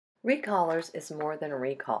Recallers is more than a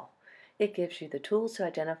recall. It gives you the tools to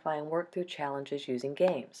identify and work through challenges using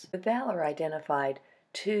games. Valor identified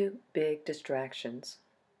two big distractions.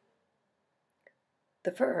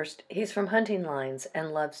 The first, he's from hunting lines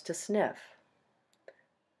and loves to sniff.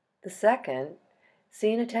 The second,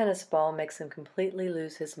 seeing a tennis ball makes him completely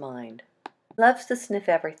lose his mind. He loves to sniff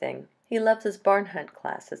everything. He loves his barn hunt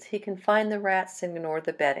classes. He can find the rats and ignore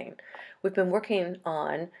the bedding. We've been working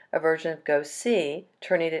on a version of Go See,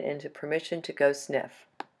 turning it into Permission to Go Sniff.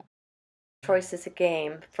 Choice is a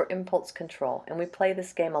game for impulse control, and we play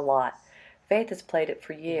this game a lot. Faith has played it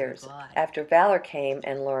for years. After Valor came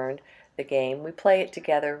and learned the game, we play it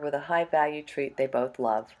together with a high-value treat they both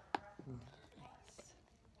love.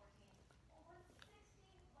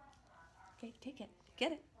 Okay, take it.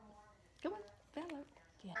 Get it. Come on, Valor.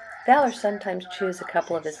 Yeah. Valor sometimes chews a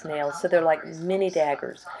couple of his nails, so they're like mini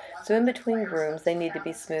daggers. So in between grooms, they need to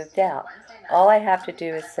be smoothed out. All I have to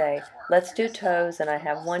do is say, let's do toes, and I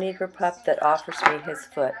have one eager pup that offers me his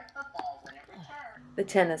foot. The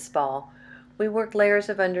tennis ball. We worked layers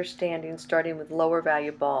of understanding, starting with lower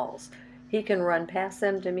value balls. He can run past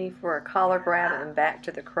them to me for a collar grab and back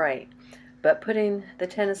to the crate. But putting the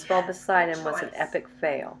tennis ball beside him was an epic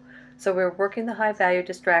fail. So we were working the high value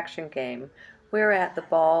distraction game. We're at the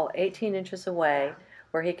ball 18 inches away,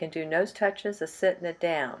 where he can do nose touches, a sit, and a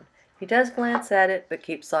down. He does glance at it, but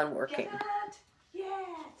keeps on working.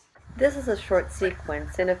 This is a short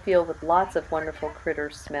sequence in a field with lots of wonderful critter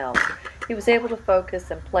smells. He was able to focus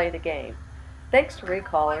and play the game. Thanks to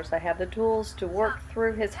Recallers, I have the tools to work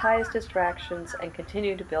through his highest distractions and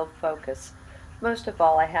continue to build focus. Most of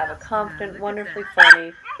all, I have a confident, wonderfully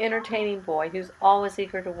funny, entertaining boy who's always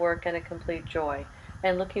eager to work and a complete joy,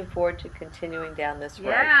 and looking forward to continuing down this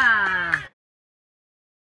road. Yeah.